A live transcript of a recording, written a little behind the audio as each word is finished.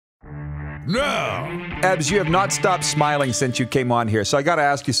now. Ebbs, you have not stopped smiling since you came on here, so I got to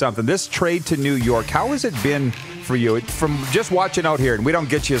ask you something. This trade to New York, how has it been for you? From just watching out here, and we don't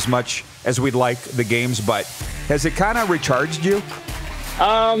get you as much as we'd like the games, but has it kind of recharged you?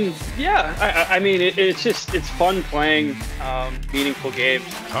 Yeah. I mean, it's fun playing meaningful games.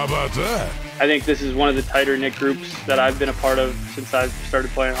 How about that? I think this is one of the tighter knit groups that I've been a part of since I started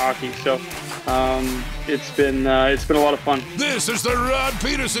playing hockey. So it's been a lot of fun. This is the Rod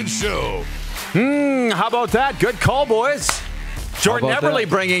Pedersen Show. How about that? Good call, boys. Jordan Everly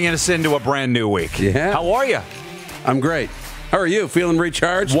bringing us into a brand new week. Yeah. How are you? I'm great. How are you? Feeling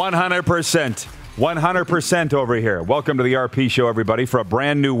recharged? 100%. 100% over here. Welcome to the RP Show, everybody, for a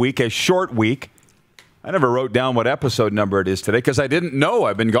brand new week, a short week. I never wrote down what episode number it is today because I didn't know.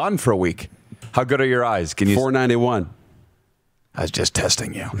 I've been gone for a week. How good are your eyes? Can you? 491. I was just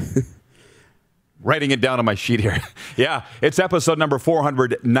testing you. Writing it down on my sheet here. Yeah, it's episode number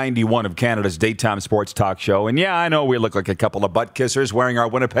 491 of Canada's daytime sports talk show. And yeah, I know we look like a couple of butt kissers wearing our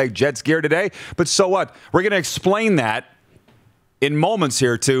Winnipeg Jets gear today, but so what? We're going to explain that in moments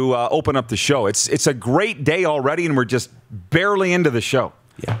here to open up the show. It's a great day already, and we're just barely into the show.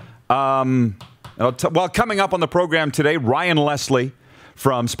 Yeah. Well, coming up on the program today, Ryan Leslie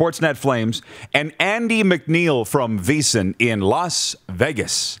from Sportsnet Flames and Andy McNeil from VSiN in Las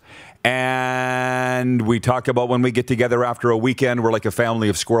Vegas. And we talk about when we get together after a weekend, we're like a family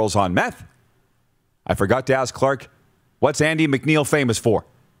of squirrels on meth. I forgot to ask Clark, what's Andy McNeil famous for?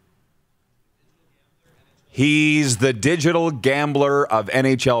 He's the digital gambler of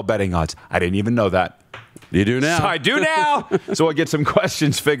NHL betting odds. I didn't even know that. You do now. So I do now. So we'll get some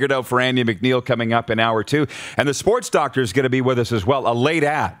questions figured out for Andy McNeil coming up in hour two. And the sports doctor is going to be with us as well. A late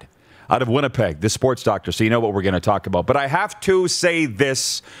ad out of Winnipeg, the sports doctor. So you know what we're going to talk about. But I have to say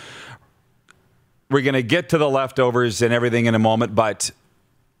this. We're going to get to the leftovers and everything in a moment. But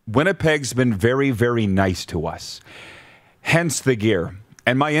Winnipeg's been very, very nice to us. Hence the gear.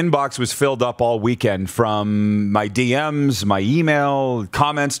 And my inbox was filled up all weekend from my DMs, my email,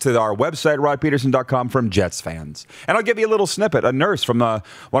 comments to our website, rodpedersen.com, from Jets fans. And I'll give you a little snippet. A nurse from one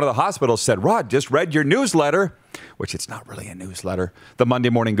of the hospitals said, Rod, just read your newsletter, which it's not really a newsletter, the Monday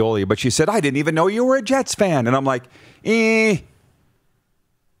Morning Goalie. But she said, I didn't even know you were a Jets fan. And I'm like,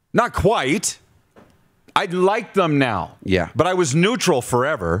 not quite. I like them now. Yeah. But I was neutral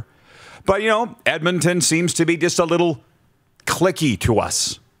forever. But, Edmonton seems to be just a little clicky to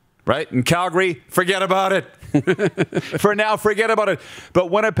us, right? In Calgary, forget about it. For now, forget about it. But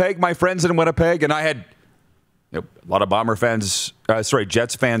Winnipeg, my friends in Winnipeg, and I had a lot of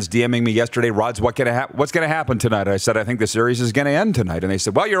Jets fans DMing me yesterday, Rods, what's going to happen tonight? I said, I think the series is going to end tonight. And they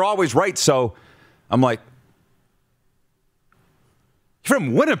said, well, you're always right. So I'm like, you're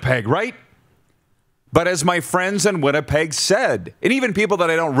from Winnipeg, right? But as my friends in Winnipeg said, and even people that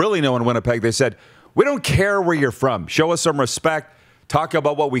I don't really know in Winnipeg, they said, we don't care where you're from. Show us some respect. Talk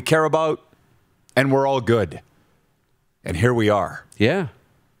about what we care about, and we're all good. And here we are. Yeah.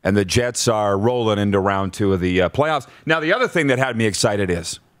 And the Jets are rolling into round two of the playoffs. Now, the other thing that had me excited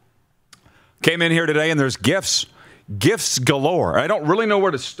is, came in here today, and there's gifts galore. I don't really know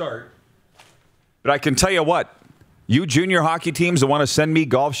where to start, but I can tell you what. You junior hockey teams that want to send me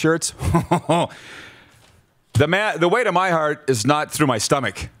golf shirts, the way to my heart is not through my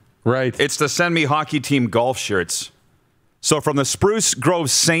stomach. Right. It's to send me hockey team golf shirts. So from the Spruce Grove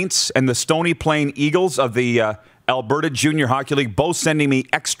Saints and the Stony Plain Eagles of the Alberta Junior Hockey League, both sending me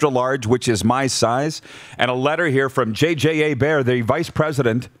extra large, which is my size, and a letter here from JJ Bear, the vice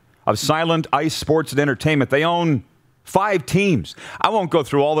president of Silent Ice Sports and Entertainment. They own 5 teams. I won't go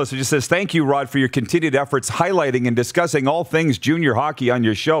through all this. It just says, thank you, Rod, for your continued efforts highlighting and discussing all things junior hockey on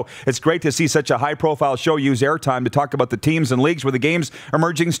your show. It's great to see such a high-profile show use airtime to talk about the teams and leagues where the game's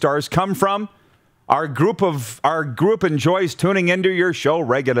emerging stars come from. Our group enjoys tuning into your show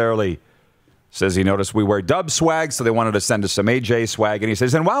regularly. Says he noticed we wear Dub swag, so they wanted to send us some AJ swag. And he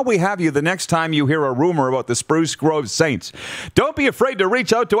says, and while we have you, the next time you hear a rumor about the Spruce Grove Saints, don't be afraid to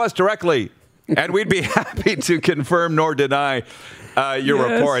reach out to us directly. And we'd be happy to confirm nor deny your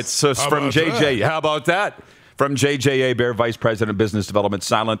reports. So from JJ, how about that? From JJ Bear, Vice President of Business Development,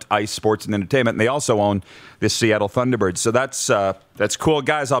 Silent Ice Sports and Entertainment. And they also own the Seattle Thunderbirds. So that's cool.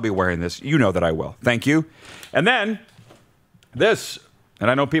 Guys, I'll be wearing this. You know that I will. Thank you. And then this, and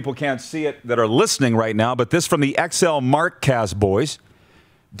I know people can't see it that are listening right now, but this from the XL Markcast boys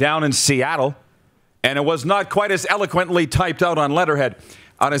down in Seattle. And it was not quite as eloquently typed out on letterhead.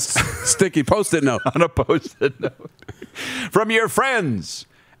 On a sticky Post-it note. On a Post-it note. From your friends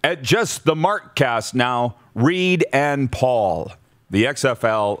at Just the Markcast now, Reed and Paul, the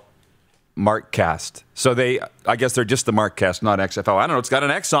XFL Markcast. So I guess they're just the Markcast, not XFL. I don't know. It's got an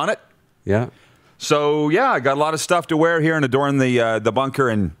X on it. Yeah. So, yeah, I got a lot of stuff to wear here and adorn the bunker,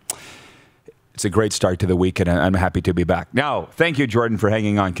 and it's a great start to the week, and I'm happy to be back. Now, thank you, Jordan, for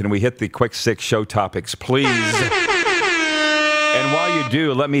hanging on. Can we hit the quick 6 show topics, please? And while you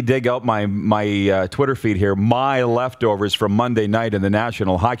do, let me dig out my Twitter feed here, my leftovers from Monday night in the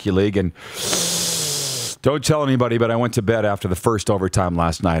National Hockey League, and don't tell anybody, but I went to bed after the first overtime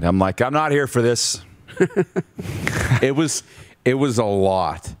last night. I'm like, I'm not here for this. It was a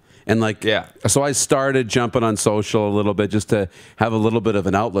lot. And so I started jumping on social a little bit just to have a little bit of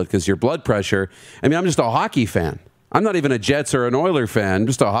an outlet because your blood pressure, I mean, I'm just a hockey fan. I'm not even a Jets or an Oiler fan,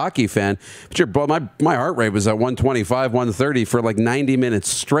 just a hockey fan. But my heart rate was at 125, 130 for like 90 minutes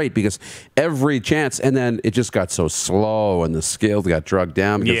straight because every chance, and then it just got so slow and the scales got drugged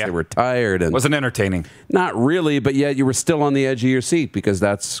down because they were tired. And wasn't entertaining. Not really, but yet you were still on the edge of your seat because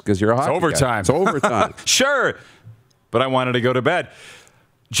you're a hockey guy. It's overtime. Sure, but I wanted to go to bed.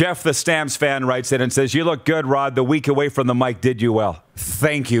 Jeff, the Stamps fan, writes in and says, "You look good, Rod. The week away from the mic did you well."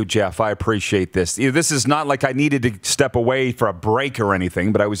 Thank you, Jeff. I appreciate this. This is not like I needed to step away for a break or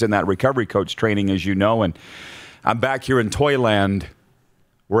anything, but I was in that recovery coach training, as you know, and I'm back here in Toyland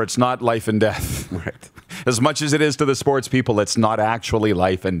where it's not life and death. Right. As much as it is to the sports people, it's not actually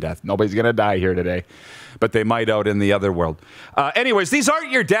life and death. Nobody's going to die here today, but they might out in the other world. Anyways, these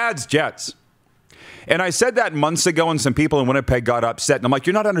aren't your dad's Jets. And I said that months ago, and some people in Winnipeg got upset. And I'm like,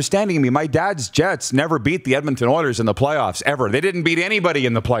 you're not understanding me. My dad's Jets never beat the Edmonton Oilers in the playoffs, ever. They didn't beat anybody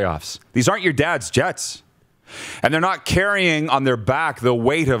in the playoffs. These aren't your dad's Jets. And they're not carrying on their back the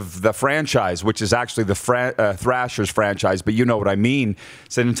weight of the franchise, which is actually the Thrashers franchise, but you know what I mean.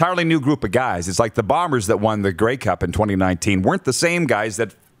 It's an entirely new group of guys. It's like the Bombers that won the Grey Cup in 2019 weren't the same guys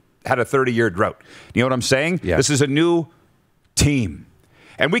that had a 30-year drought. You know what I'm saying? Yeah. This is a new team.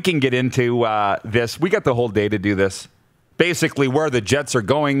 And we can get into this. We got the whole day to do this. Basically, where the Jets are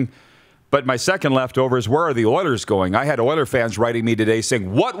going. But my second leftover is, where are the Oilers going? I had Oiler fans writing me today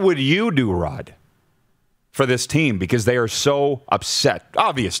saying, what would you do, Rod, for this team? Because they are so upset.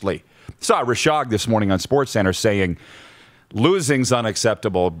 Obviously. Saw Rashog this morning on SportsCenter saying, losing's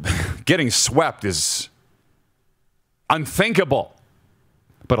unacceptable. Getting swept is unthinkable.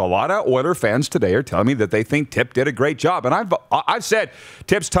 But a lot of Oiler fans today are telling me that they think Tip did a great job. And I've said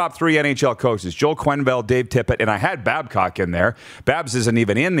Tip's top 3 NHL coaches, Joel Quenneville, Dave Tippett, and I had Babcock in there. Babs isn't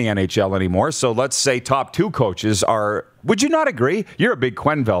even in the NHL anymore. So let's say top 2 coaches are, would you not agree? You're a big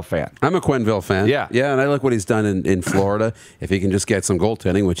Quenneville fan. I'm a Quenneville fan. Yeah. Yeah, and I like what he's done in Florida. If he can just get some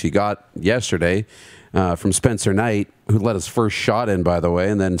goaltending, which he got yesterday from Spencer Knight, who let his first shot in, by the way,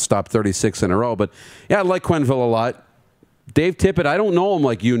 and then stopped 36 in a row. But yeah, I like Quenneville a lot. Dave Tippett, I don't know him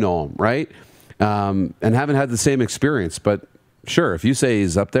like you know him, right? And haven't had the same experience. But sure, if you say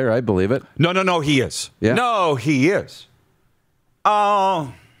he's up there, I believe it. No, he is. Yeah? No, he is.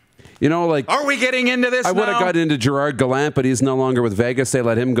 Oh. You know, like... Are we getting into this I would have got into Gerard Gallant, but he's no longer with Vegas. They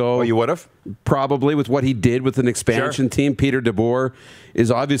let him go. Oh, you would have? Probably, with what he did with an expansion team. Peter DeBoer is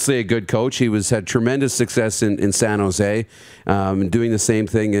obviously a good coach. He had tremendous success in San Jose, doing the same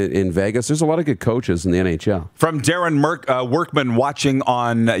thing in Vegas. There's a lot of good coaches in the NHL. From Darren Workman watching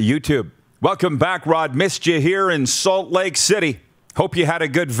on YouTube. Welcome back, Rod. Missed you here in Salt Lake City. Hope you had a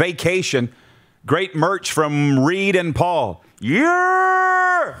good vacation. Great merch from Reed and Paul.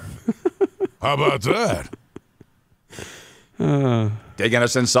 Yeah! How about that? Taking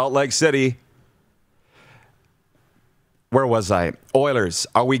us in Salt Lake City. Where was I? Oilers.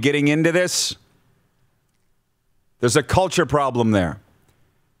 Are we getting into this? There's a culture problem there.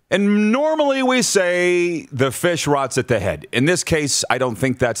 And normally we say the fish rots at the head. In this case, I don't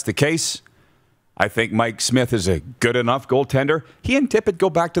think that's the case. I think Mike Smith is a good enough goaltender. He and Tippett go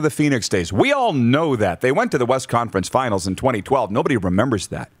back to the Phoenix days. We all know that. They went to the West Conference Finals in 2012. Nobody remembers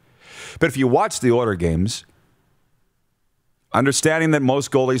that. But if you watch the Oilers games, understanding that most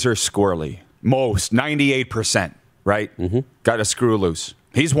goalies are squirrely, most, 98%, right? Mm-hmm. Got to screw loose.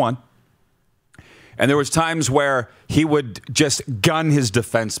 He's one. And there was times where he would just gun his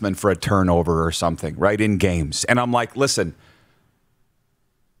defenseman for a turnover or something, right, in games. And I'm like, listen,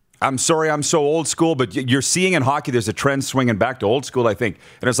 I'm sorry I'm so old school, but you're seeing in hockey there's a trend swinging back to old school, I think.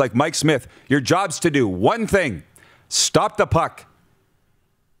 And it's like, Mike Smith, your job's to do one thing. Stop the puck.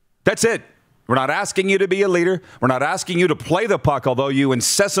 That's it. We're not asking you to be a leader. We're not asking you to play the puck, although you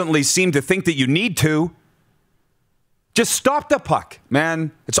incessantly seem to think that you need to. Just stop the puck,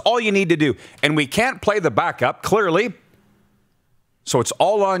 man. It's all you need to do. And we can't play the backup, clearly. So it's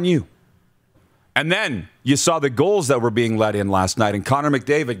all on you. And then you saw the goals that were being let in last night, and Connor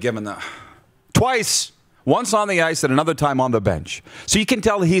McDavid given the twice, once on the ice and another time on the bench. So you can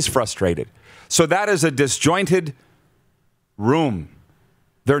tell he's frustrated. So that is a disjointed room.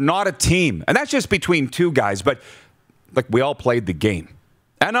 They're not a team. And that's just between two guys. But, like, we all played the game.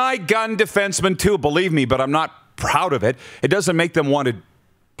 And I gunned defensemen too, believe me, but I'm not proud of it. It doesn't make them want to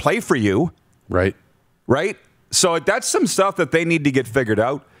play for you. Right. Right? So that's some stuff that they need to get figured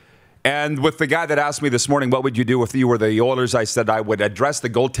out. And with the guy that asked me this morning, what would you do if you were the Oilers, I said I would address the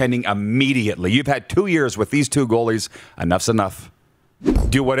goaltending immediately. You've had 2 years with these two goalies. Enough's enough.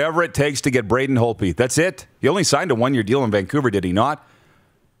 Do whatever it takes to get Braden Holtby. That's it. He only signed a 1-year deal in Vancouver, did he not?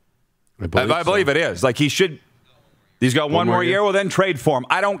 I believe it is. Like, he's got one more year. Well, then trade for him.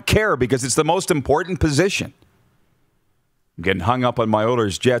 I don't care because it's the most important position. I'm getting hung up on my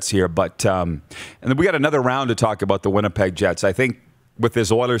Oilers Jets here, but and then we got another round to talk about the Winnipeg Jets. I think with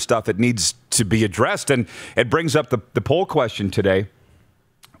this Oilers stuff, it needs to be addressed, and it brings up the poll question today,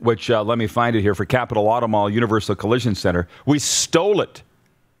 which let me find it here for Capital Auto Mall Universal Collision Center. We stole it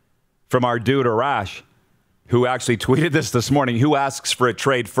from our dude Arash, who actually tweeted this morning. Who asks for a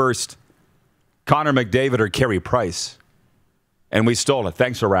trade first, Connor McDavid or Carey Price? And we stole it.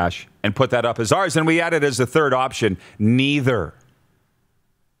 Thanks, Arash. And put that up as ours. And we added as the third option, neither.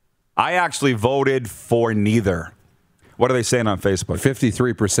 I actually voted for neither. What are they saying on Facebook?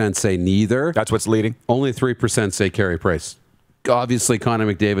 53% say neither. That's what's leading? Only 3% say Carey Price. Obviously, Connor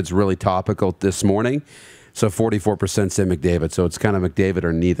McDavid's really topical this morning. So 44% say McDavid. So it's kind of McDavid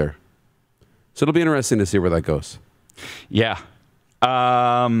or neither. So it'll be interesting to see where that goes. Yeah.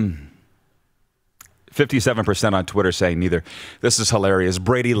 57% on Twitter saying neither. This is hilarious.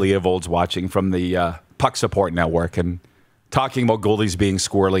 Brady Leovold's watching from the Puck Support Network and talking about goalies being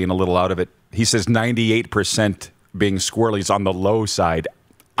squirrely and a little out of it. He says 98% being squirrely is on the low side.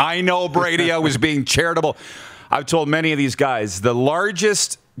 I know, Brady. I was being charitable. I've told many of these guys the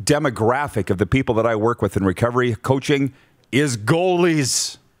largest demographic of the people that I work with in recovery coaching is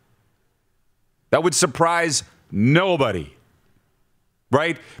goalies. That would surprise nobody.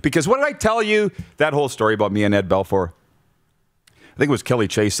 Right? Because what did I tell you? That whole story about me and Ed Belfour. I think it was Kelly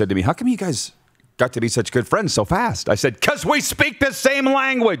Chase said to me, how come you guys got to be such good friends so fast? I said, because we speak the same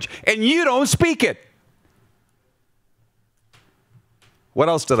language and you don't speak it. What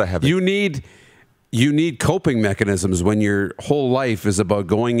else did I have? You need coping mechanisms when your whole life is about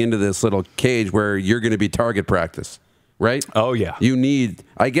going into this little cage where you're going to be target practice, right? Oh, yeah.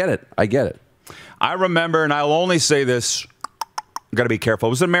 I get it. I remember, and I'll only say this, I've got to be careful.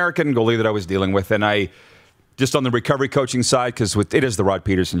 It was an American goalie that I was dealing with, and I, just on the recovery coaching side, because it is the Rod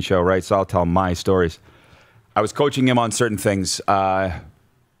Pedersen Show, right? So I'll tell my stories. I was coaching him on certain things.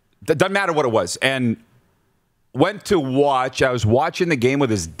 Doesn't matter what it was. And went to watch. I was watching the game with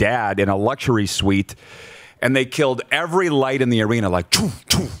his dad in a luxury suite, and they killed every light in the arena, like, choo,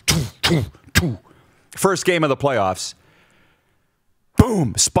 choo, choo, choo, choo. First game of the playoffs.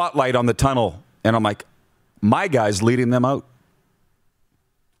 Boom, spotlight on the tunnel. And I'm like, my guy's leading them out.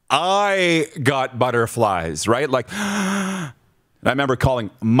 I got butterflies, right? Like, and I remember calling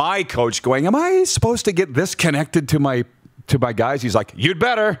my coach going, am I supposed to get this connected to my guys? He's like, you'd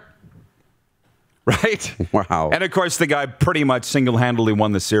better. Right? Wow. And, of course, the guy pretty much single-handedly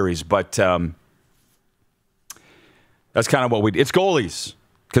won the series. But that's kind of what it's goalies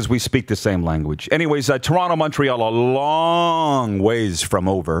because we speak the same language. Anyways, Toronto, Montreal, a long ways from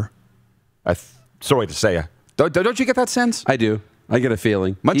over. Sorry to say. Don't you get that sense? I do. I get a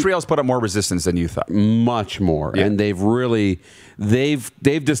feeling. Montreal's put up more resistance than you thought. Much more. Yeah. And they've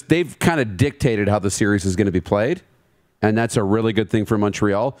kind of dictated how the series is going to be played. And that's a really good thing for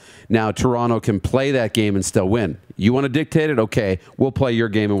Montreal. Now, Toronto can play that game and still win. You want to dictate it? Okay, we'll play your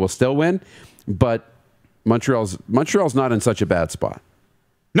game and we'll still win. But Montreal's not in such a bad spot.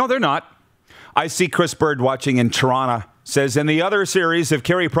 No, they're not. I see Chris Bird watching in Toronto. Says, in the other series, if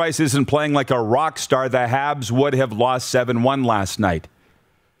Carey Price isn't playing like a rock star, the Habs would have lost 7-1 last night.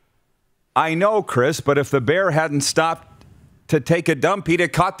 I know, Chris, but if the Bear hadn't stopped to take a dump, he'd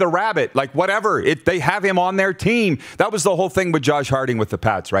have caught the rabbit. Like, whatever. They have him on their team. That was the whole thing with Josh Harding with the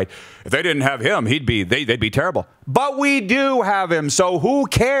Pats, right? If they didn't have him, they'd be terrible. But we do have him, so who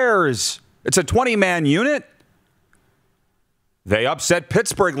cares? It's a 20-man unit. They upset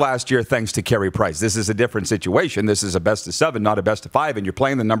Pittsburgh last year thanks to Carey Price. This is a different situation. This is a best-of-7, not a best-of-5, and you're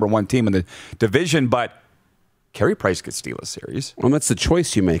playing the number one team in the division, but Carey Price could steal a series. Well, that's the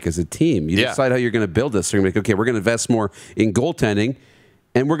choice you make as a team. You decide how you're going to build this. You're going to make, okay, we're going to invest more in goaltending,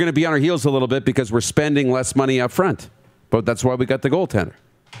 and we're going to be on our heels a little bit because we're spending less money up front. But that's why we got the goaltender.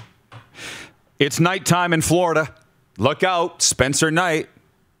 It's nighttime in Florida. Look out, Spencer Knight.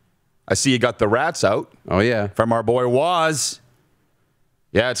 I see you got the rats out. Oh, yeah. From our boy Waz.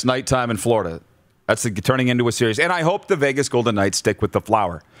 Yeah, it's nighttime in Florida. That's turning into a series. And I hope the Vegas Golden Knights stick with the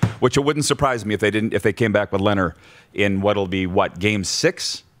flower. which it wouldn't surprise me if they came back with Leonard in what'll be game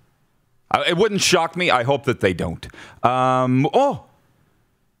 6. It wouldn't shock me. I hope that they don't.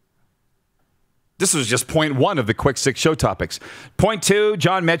 This was just point 1 of the quick 6 show topics. Point 2,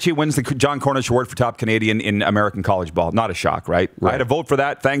 John Mechie wins the John Cornish Award for top Canadian in American college ball. Not a shock, right? I had a vote for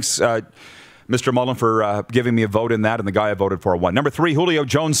that. Thanks, Mr. Mullen, for giving me a vote in that, and the guy I voted for won. Number 3, Julio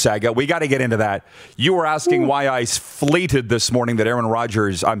Jones saga. We got to get into that. You were asking why I fleeted this morning that Aaron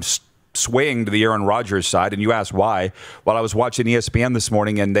Rodgers, I'm swaying to the Aaron Rodgers side, and you asked why. Well, I was watching ESPN this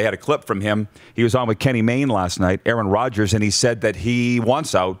morning, and they had a clip from him. He was on with Kenny Mayne last night, Aaron Rodgers, and he said that he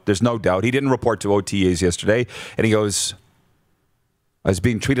wants out. There's no doubt. He didn't report to OTAs yesterday, and he goes, I was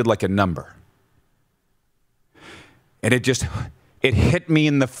being treated like a number. And it hit me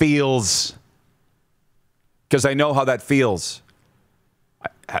in the feels, because I know how that feels.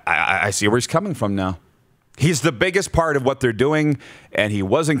 I see where he's coming from now. He's the biggest part of what they're doing, and he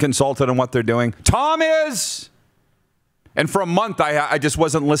wasn't consulted on what they're doing. Tom is! And for a month, I just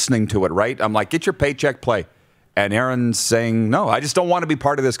wasn't listening to it, right? I'm like, get your paycheck, play. And Aaron's saying, no, I just don't want to be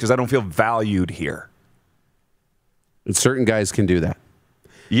part of this because I don't feel valued here. And certain guys can do that.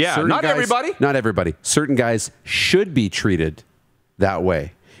 Yeah, not everybody. Not everybody. Certain guys should be treated that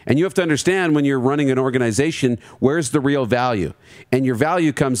way. And you have to understand when you're running an organization, where's the real value? And your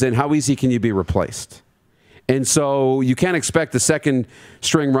value comes in, how easy can you be replaced? And so you can't expect the second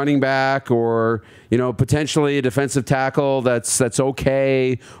string running back or, potentially a defensive tackle that's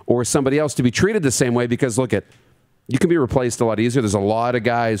okay, or somebody else to be treated the same way, because you can be replaced a lot easier. There's a lot of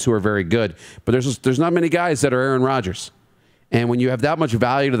guys who are very good, but there's not many guys that are Aaron Rodgers. And when you have that much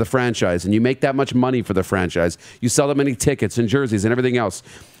value to the franchise and you make that much money for the franchise, you sell that many tickets and jerseys and everything else,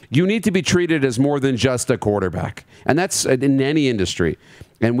 you need to be treated as more than just a quarterback. And that's in any industry.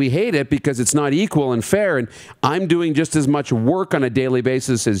 And we hate it because it's not equal and fair. And I'm doing just as much work on a daily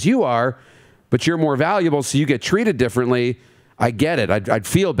basis as you are, but you're more valuable, so you get treated differently. I get it. I'd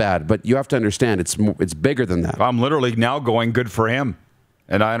feel bad, but you have to understand it's bigger than that. I'm literally now going, good for him.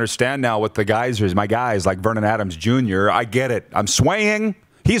 And I understand now what my guys like Vernon Adams Jr., I get it. I'm swaying.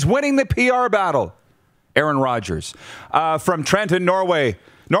 He's winning the PR battle. Aaron Rodgers. From Trenton, Norway.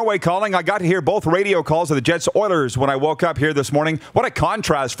 Norway calling. I got to hear both radio calls of the Jets Oilers when I woke up here this morning. What a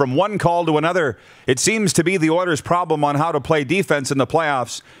contrast from one call to another. It seems to be the Oilers' problem on how to play defense in the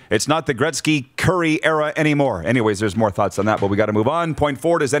playoffs. It's not the Gretzky-Curry era anymore. Anyways, there's more thoughts on that, but we got to move on. Point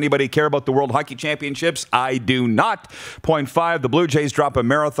 4, does anybody care about the World Hockey Championships? I do not. Point 5, the Blue Jays drop a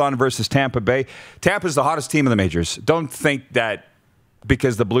marathon versus Tampa Bay. Tampa's the hottest team in the majors. Don't think that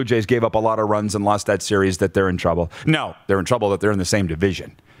because the Blue Jays gave up a lot of runs and lost that series that they're in trouble. No, they're in trouble that they're in the same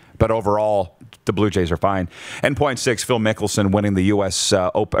division. But overall, the Blue Jays are fine. And point 6, Phil Mickelson winning the U.S.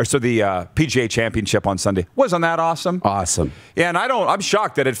 Open, the PGA Championship on Sunday. Wasn't that awesome? Awesome. Yeah, and I'm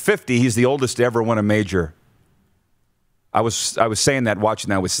shocked that at 50, he's the oldest to ever win a major. I was saying that,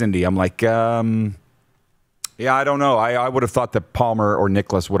 watching that with Cindy. I'm like, yeah, I don't know. I would have thought that Palmer or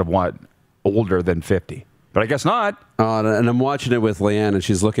Nicklaus would have won older than 50. But I guess not. And I'm watching it with Leanne, and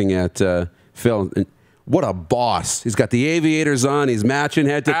she's looking at Phil. And what a boss. He's got the aviators on. He's matching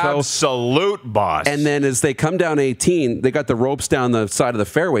head to toe. Absolute boss. And then as they come down 18, they got the ropes down the side of the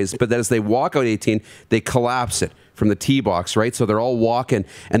fairways. But then as they walk out 18, they collapse it from the tee box, right? So they're all walking,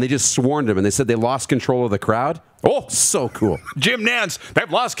 and they just swarmed him. And they said they lost control of the crowd. Oh, so cool. Jim Nantz, they've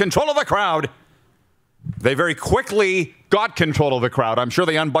lost control of the crowd. They very quickly got control of the crowd. I'm sure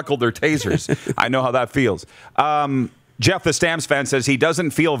they unbuckled their tasers. I know how that feels. Jeff, the Stamps fan, says he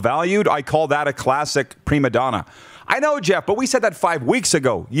doesn't feel valued. I call that a classic prima donna. I know, Jeff, but we said that 5 weeks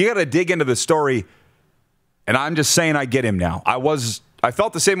ago. You got to dig into the story. And I'm just saying I get him now. I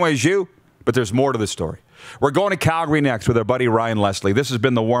felt the same way as you, but there's more to the story. We're going to Calgary next with our buddy Ryan Leslie. This has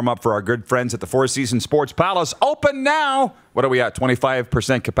been the warm-up for our good friends at the Four Seasons Sports Palace. Open now. What are we at?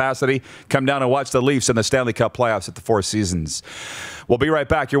 25% capacity. Come down and watch the Leafs in the Stanley Cup playoffs at the Four Seasons. We'll be right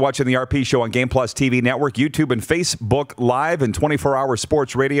back. You're watching the RP Show on Game Plus TV Network, YouTube, and Facebook Live, and 24-hour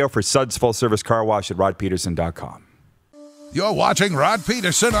sports radio for Suds Full Service Car Wash at rodpedersen.com. You're watching Rod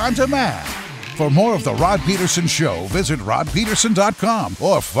Pedersen On Demand. For more of The Rod Pedersen Show, visit rodpedersen.com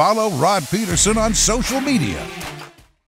or follow Rod Pedersen on social media.